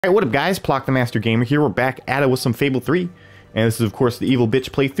Alright, what up guys, Plock the Master Gamer here. We're back at it with some Fable 3. And this is of course the evil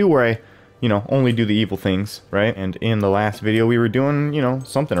bitch playthrough where I, only do the evil things, right? And in the last video we were doing,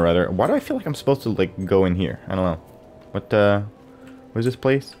 something or other. Why do I feel like I'm supposed to, like, go in here? I don't know. What is this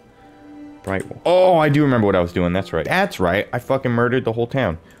place? Brightwall. Oh, I do remember what I was doing, that's right. That's right, I fucking murdered the whole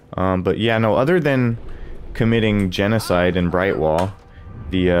town. But yeah, no, other than committing genocide in Brightwall,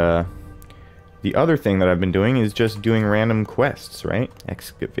 the other thing that I've been doing is just doing random quests, right?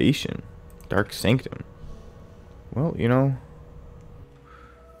 Excavation. Dark Sanctum. Well,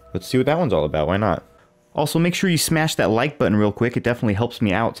 let's see what that one's all about. Why not? Also, make sure you smash that like button real quick. It definitely helps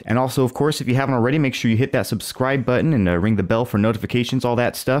me out. And also, of course, if you haven't already, make sure you hit that subscribe button and ring the bell for notifications, all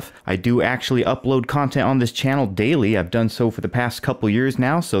that stuff. I do actually upload content on this channel daily. I've done so for the past couple years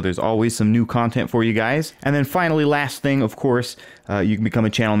now, so there's always some new content for you guys. And then finally, last thing, of course, you can become a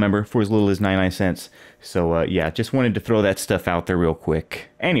channel member for as little as 99 cents. So, yeah, just wanted to throw that stuff out there real quick.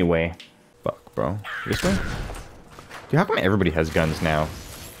 Anyway. Fuck, bro. This way? Dude, how come everybody has guns now?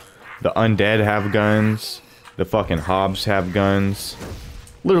 The undead have guns. The fucking Hobbs have guns.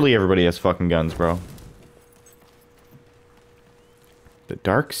 Literally everybody has fucking guns, bro. The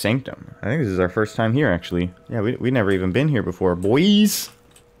Dark Sanctum. I think this is our first time here, actually. Yeah, we never even been here before, boys.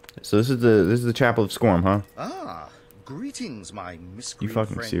 So this is the Chapel of Scorn, huh? Ah, greetings, my miscreant. You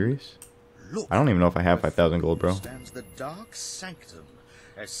fucking friend. serious? Look, I don't even know if I have 5,000 gold, bro. Stands the Dark Sanctum,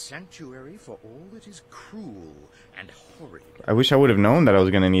 a sanctuary for all that is cruel and horrid. I wish I would have known that I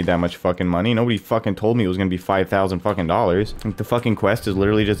was gonna need that much fucking money. Nobody fucking told me it was gonna be 5,000 fucking dollars. Like, the fucking quest is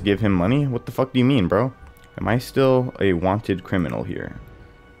literally just give him money? What the fuck do you mean, bro? Am I still a wanted criminal here?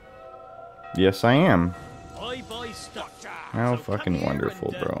 Yes, I am. How fucking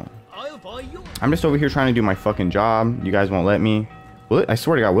wonderful, bro. I'm just over here trying to do my fucking job. You guys won't let me. Will it? I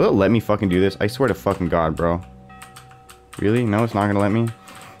swear to God, will it let me fucking do this? I swear to fucking God, bro. Really? No, it's not gonna let me?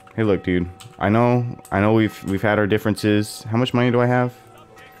 Hey, look, dude. I know we've had our differences. How much money do I have?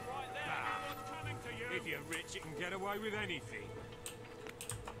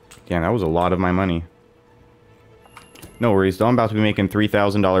 Damn, that was a lot of my money. No worries, though. I'm about to be making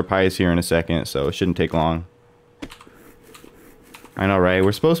 $3,000 pies here in a second, so it shouldn't take long. I know, right?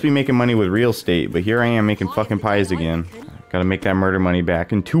 We're supposed to be making money with real estate, but here I am making fucking pies again. Gotta make that murder money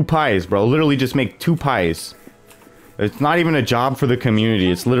back. And 2 pies, bro. Literally just make 2 pies. It's not even a job for the community.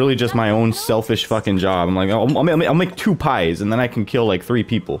 It's literally just my own selfish fucking job. I'm like, I'll make 2 pies, and then I can kill like 3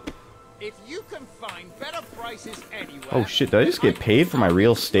 people. If you can find better prices anywhere. Oh shit, did I just get paid for my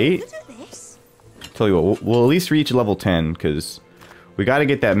real estate? Tell you what, we'll at least reach level 10, because we gotta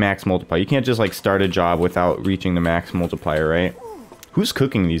get that max multiplier. You can't just like start a job without reaching the max multiplier, right? Who's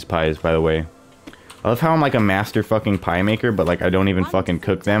cooking these pies, by the way? I love how I'm like a master fucking pie maker, but like I don't even fucking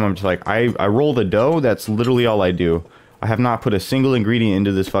cook them. I'm just like, I roll the dough, that's literally all I do. I have not put a single ingredient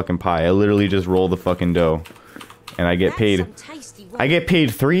into this fucking pie. I literally just roll the fucking dough. And I get paid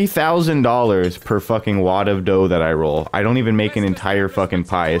 $3,000 per fucking wad of dough that I roll. I don't even make an entire fucking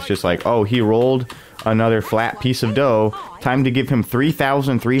pie. It's just like, oh, he rolled another flat piece of dough. Time to give him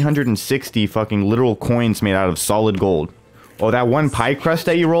 3,360 fucking literal coins made out of solid gold. Oh, that one pie crust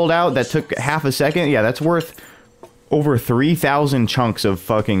that you rolled out that took half a second? Yeah, that's worth over 3,000 chunks of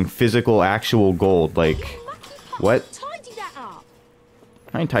fucking physical, actual gold. Like, what?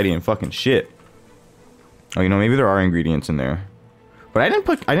 I ain't tidying fucking shit. Oh, maybe there are ingredients in there. But I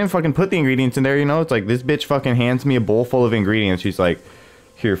didn't fucking put the ingredients in there, It's like, this bitch fucking hands me a bowl full of ingredients. She's like,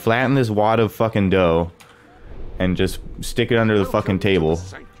 here, flatten this wad of fucking dough and just stick it under the fucking table.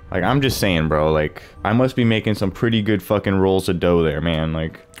 Like, I'm just saying, bro, like, I must be making some pretty good fucking rolls of dough there, man.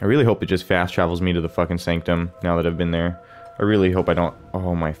 Like, I really hope it just fast travels me to the fucking sanctum now that I've been there. I really hope I don't...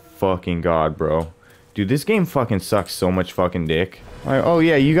 Oh my fucking God, bro. Dude, this game fucking sucks so much fucking dick. Like, oh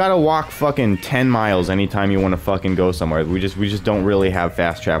yeah, you gotta walk fucking 10 miles anytime you want to fucking go somewhere. We just don't really have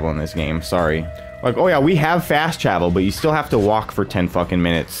fast travel in this game, sorry. Like, oh yeah, we have fast travel, but you still have to walk for 10 fucking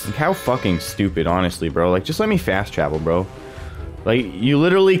minutes. Like, how fucking stupid, honestly, bro. Like, just let me fast travel, bro. Like, you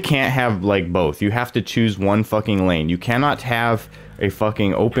literally can't have, like, both. You have to choose one fucking lane. You cannot have a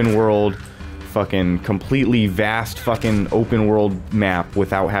fucking open world, fucking completely vast fucking open world map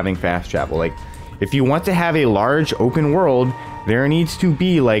without having fast travel. Like, if you want to have a large open world, there needs to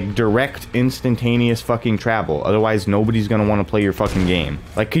be, like, direct, instantaneous fucking travel. Otherwise, nobody's gonna want to play your fucking game.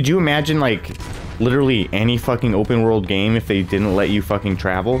 Like, could you imagine, like, literally any fucking open world game if they didn't let you fucking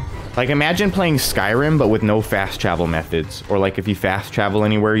travel? Like, imagine playing Skyrim, but with no fast travel methods. Or, like, if you fast travel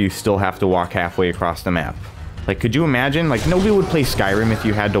anywhere, you still have to walk halfway across the map. Like, could you imagine? Like, nobody would play Skyrim if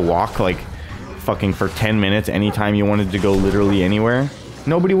you had to walk, like, fucking for 10 minutes anytime you wanted to go literally anywhere.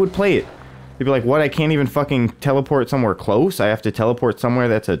 Nobody would play it. They'd be like, what? I can't even fucking teleport somewhere close? I have to teleport somewhere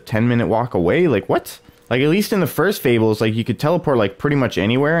that's a 10-minute walk away? Like, what? Like, at least in the first Fables, like, you could teleport, like, pretty much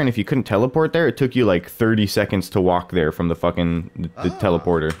anywhere, and if you couldn't teleport there, it took you, like, 30 seconds to walk there from the fucking, the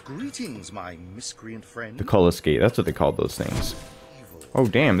teleporter. Greetings, my miscreant friend. The Culliscate, that's what they called those things. Oh,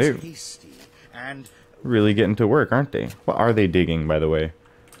 damn, they're really getting to work, aren't they? What are they digging, by the way?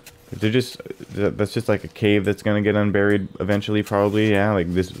 They're just, that's just like a cave that's gonna get unburied eventually, probably, yeah?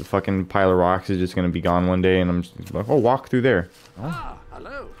 Like, this fucking pile of rocks is just gonna be gone one day, and I'm just like, oh, walk through there. Oh. Ah,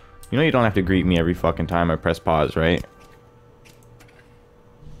 hello. You know you don't have to greet me every fucking time I press pause, right?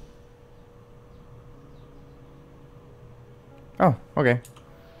 Oh, okay.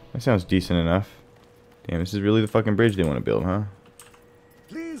 That sounds decent enough. Damn, this is really the fucking bridge they want to build, huh?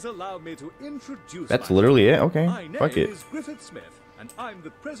 Please allow me to introduce That's literally it? Okay, fuck it. is Griffith Smith, and I'm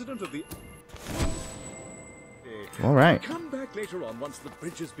the president of the... Alright. Come back later on once the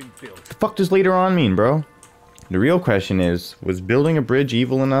bridge has been built. What the fuck does later on mean, bro? The real question is, was building a bridge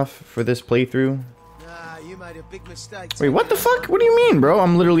evil enough for this playthrough? Nah, you made a big mistake. Wait, what the fuck? What do you mean, bro?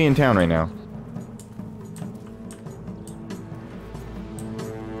 I'm literally in town right now.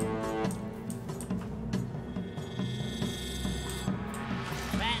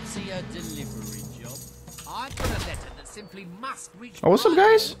 Fancy a delivery job? I've got a letter that simply must reach. Oh, what's up,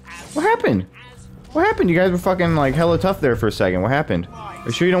 guys? What happened? What happened? You guys were fucking, like, hella tough there for a second. What happened? Are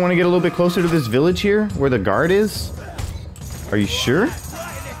you sure you don't want to get a little bit closer to this village here, where the guard is? Are you sure?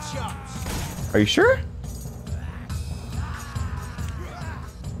 Are you sure?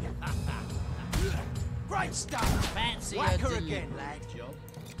 Great stuff. Fancy Whack a her delivery again, lad. job?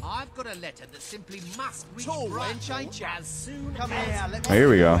 I've got a letter that simply must reach Tall Brighton wench, ain't ya? as soon Come as here, let me Oh, here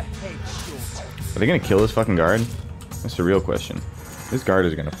we go. head short. Are they gonna kill this fucking guard? That's the real question. This guard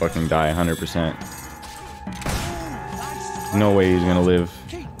is gonna fucking die 100%. No way he's gonna live.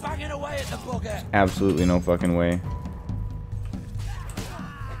 Keep banging away at the bugger. Absolutely no fucking way.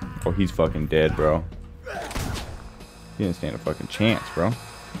 Oh, he's fucking dead, bro. He didn't stand a fucking chance, bro.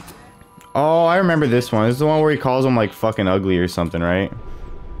 Oh, I remember this one. This is the one where he calls him, like, fucking ugly or something, right?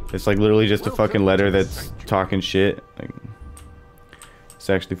 It's, like, literally just a fucking letter that's talking shit. Like, it's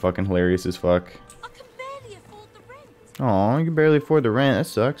actually fucking hilarious as fuck. I can barely afford the rent. Aw, you can barely afford the rent. That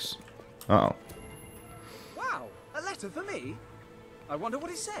sucks. Uh-oh. Wow, a letter for me? I wonder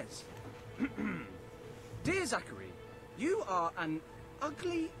what it says. Dear Zachary, you are an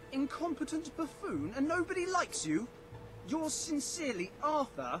ugly, incompetent buffoon and nobody likes you. Yours sincerely,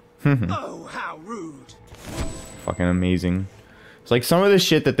 Arthur. Oh, how rude. Fucking amazing. It's like some of the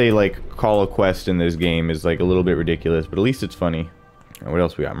shit that they, like, call a quest in this game is, like, a little bit ridiculous, but at least it's funny. And what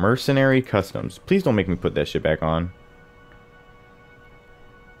else we got? Mercenary Customs. Please don't make me put that shit back on.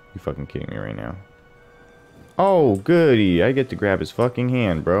 You fucking kidding me right now. Oh, goody. I get to grab his fucking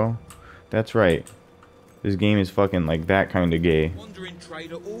hand, bro. That's right. This game is fucking, like, that kind of gay. Wandering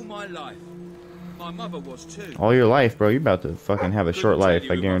trader all my life. My mother was too. All your life, bro. You're about to fucking have a short life,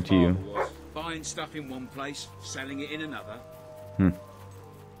 I guarantee you. Buying stuff in one place, selling it in another. It's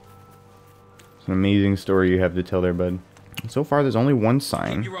an amazing story you have to tell there, bud. So far, there's only one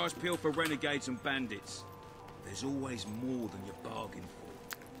sign. Keep your eyes peeled for renegades and bandits. There's always more than you bargain for.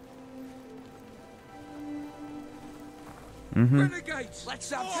 Renegades! Let's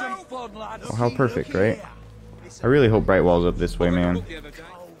have some fun, lads. Oh, how perfect, right? I really hope Brightwall's up this way, man.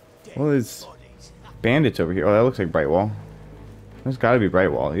 Well, there's bandits over here. Oh, that looks like Brightwall. There's gotta be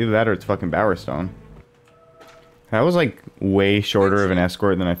Brightwall. Either that or it's fucking Bowerstone. That was, like, way shorter of an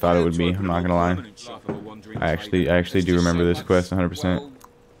escort than I thought it would be. I'm not gonna lie. I actually do remember this quest 100%.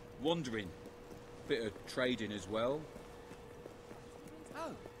 Wandering. Bit of trading as well.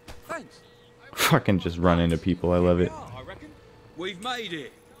 Oh, thanks. Fucking just run into people. I love it. I reckon. We've made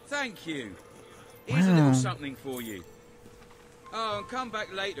it. Thank you. Here's a little something for you. Oh, and come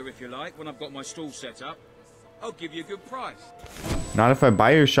back later if you like, when I've got my stall set up. I'll give you a good price. Not if I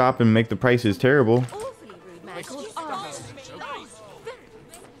buy your shop and make the prices terrible. Awfully rude, man. You are.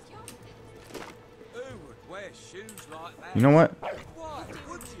 Who would wear shoes like that? You know what? Why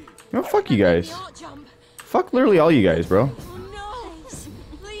would you? You know, fuck you guys. Not jump. Fuck literally all you guys, bro. Oh no!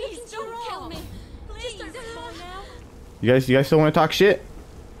 Please don't kill me. Please don't fall now. You guys still want to talk shit?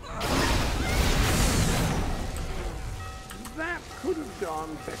 That could have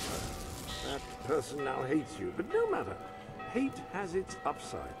gone better. That person now hates you, but no matter. Hate has its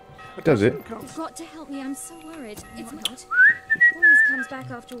upside. Does it? You've got to help me. I'm so worried. It's not. Always comes back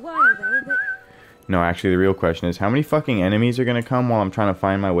after a while, though. But No, actually, the real question is, how many fucking enemies are gonna come while I'm trying to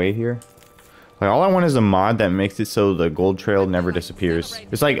find my way here? Like, all I want is a mod that makes it so the gold trail never disappears.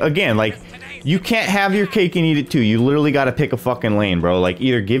 It's like, again, like, you can't have your cake and eat it too. You literally gotta pick a fucking lane, bro. Like,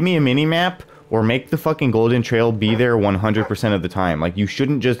 either give me a mini-map, or make the fucking golden trail be there 100% of the time. Like, you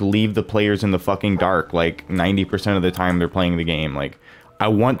shouldn't just leave the players in the fucking dark like 90% of the time they're playing the game. Like, I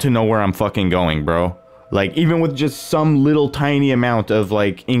want to know where I'm fucking going, bro. Like, even with just some little tiny amount of,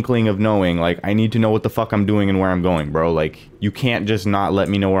 like, inkling of knowing, like, I need to know what the fuck I'm doing and where I'm going, bro. Like, you can't just not let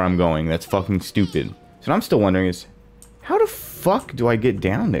me know where I'm going. That's fucking stupid. So what I'm still wondering is, how the fuck do I get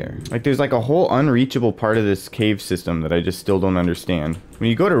down there? Like, there's, like, a whole unreachable part of this cave system that I just still don't understand. When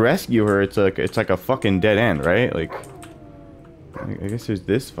you go to rescue her, it's like a fucking dead end, right? Like, I guess there's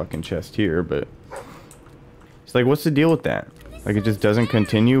this fucking chest here, but... It's like, what's the deal with that? Like, it just doesn't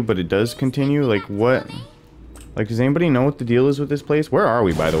continue, but it does continue? Like, what? Like, does anybody know what the deal is with this place? Where are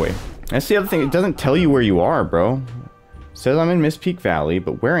we, by the way? That's the other thing. It doesn't tell you where you are, bro. It says I'm in Mist Peak Valley,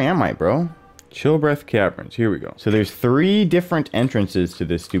 but where am I, bro? Chill Breath Caverns. Here we go. So there's 3 different entrances to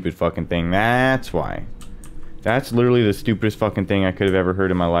this stupid fucking thing. That's why. That's literally the stupidest fucking thing I could have ever heard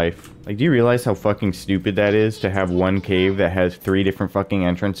in my life. Like, do you realize how fucking stupid that is to have one cave that has 3 different fucking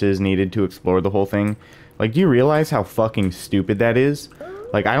entrances needed to explore the whole thing? Like, do you realize how fucking stupid that is?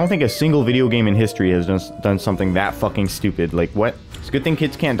 Like, I don't think a single video game in history has done something that fucking stupid. Like, what? It's a good thing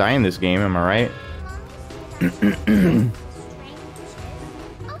kids can't die in this game, am I right?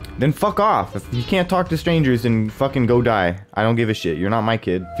 Then fuck off. If you can't talk to strangers, then fucking go die. I don't give a shit. You're not my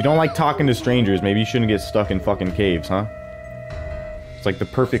kid. If you don't like talking to strangers, maybe you shouldn't get stuck in fucking caves, huh? It's like the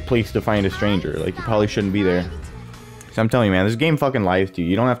perfect place to find a stranger. Like, you probably shouldn't be there. So I'm telling you, man, this game fucking lies to you.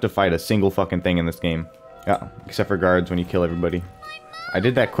 You don't have to fight a single fucking thing in this game. Yeah, except for guards when you kill everybody. I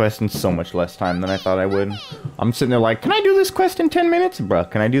did that quest in so much less time than I thought I would. I'm sitting there like, can I do this quest in 10 minutes? Bruh,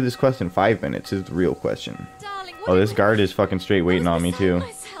 can I do this quest in 5 minutes is the real question. Darling, Oh, this guard is fucking straight waiting on me too.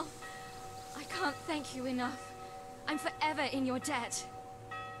 I can't thank you enough. I'm forever in your debt.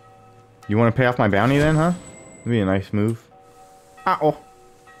 You want to pay off my bounty then, huh? That'd be a nice move. Uh-oh.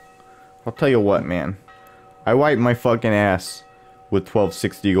 I'll tell you what, man. I wiped my fucking ass with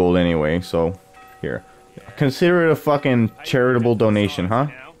 1260 gold anyway, so here. Consider it a fucking charitable donation, huh?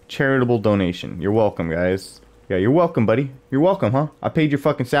 Charitable donation. You're welcome, guys. Yeah, you're welcome, buddy. You're welcome, huh? I paid your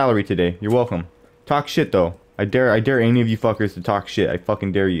fucking salary today. You're welcome. Talk shit, though. I dare any of you fuckers to talk shit. I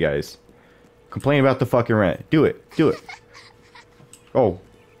fucking dare you guys. Complain about the fucking rent. Do it. Do it. Oh.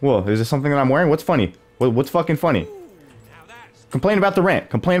 Whoa, is this something that I'm wearing? What's funny? What's fucking funny? Complain about the rent.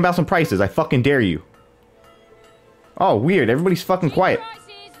 Complain about some prices. I fucking dare you. Oh, weird. Everybody's fucking quiet.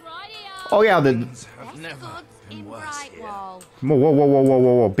 Oh, yeah, the...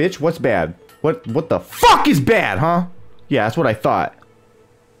 Whoa, bitch, what's bad? What the fuck is bad, huh? Yeah, that's what I thought.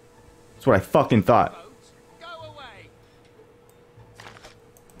 That's what I fucking thought.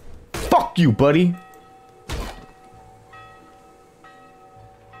 Fuck you, buddy.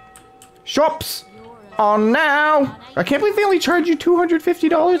 Shops on now. I can't believe they only charge you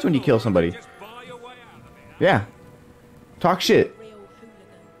 $250 when you kill somebody. Yeah. Talk shit.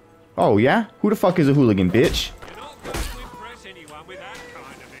 Oh, yeah? Who the fuck is a hooligan, bitch?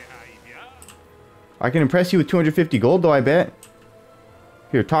 I can impress you with 250 gold, though, I bet.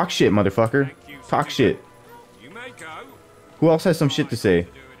 Here, talk shit, motherfucker. Talk shit. Who else has some shit to say?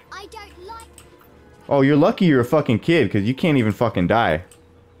 Oh, you're lucky you're a fucking kid, because you can't even fucking die.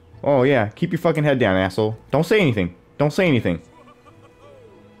 Oh, yeah. Keep your fucking head down, asshole. Don't say anything. Don't say anything.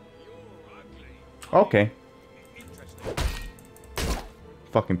 Okay.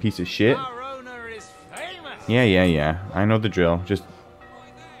 Fucking piece of shit. Yeah. I know the drill. Just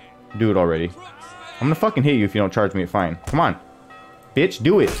do it already. I'm gonna fucking hit you if you don't charge me a fine. Come on. Bitch,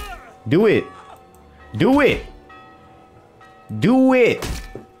 do it. Do it. Do it. Do it.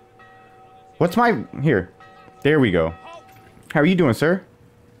 What's my... Here. There we go. How are you doing, sir?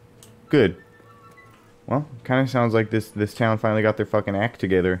 Good. Well, kind of sounds like this town finally got their fucking act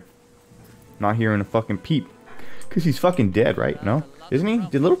together. Not hearing a fucking peep. Because he's fucking dead, right? No? Isn't he?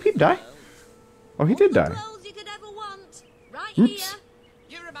 Did Little Peep die? Oh, he did die. Oops.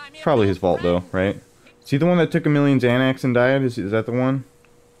 It's probably his fault, though, right? Is he the one that took a million Xanax and died? Is that the one?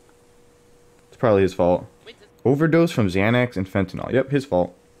 It's probably his fault. Overdose from Xanax and fentanyl. Yep, his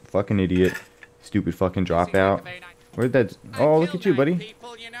fault. Fucking idiot. Stupid fucking dropout. Where'd that... Oh, look at you, buddy.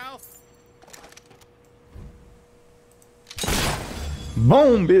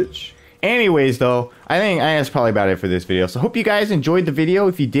 Boom, bitch. Anyways, though, I think that's probably about it for this video. So hope you guys enjoyed the video.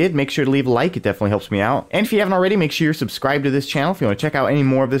 If you did, make sure to leave a like. It definitely helps me out. And if you haven't already, make sure you're subscribed to this channel if you want to check out any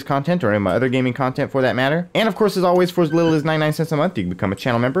more of this content or any of my other gaming content for that matter. And of course, as always, for as little as 99 cents a month, you can become a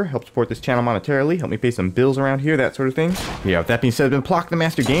channel member, help support this channel monetarily, help me pay some bills around here, that sort of thing. Yeah, with that being said, I've been Plock the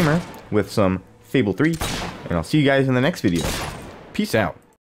Master Gamer with some Fable 3, and I'll see you guys in the next video. Peace out.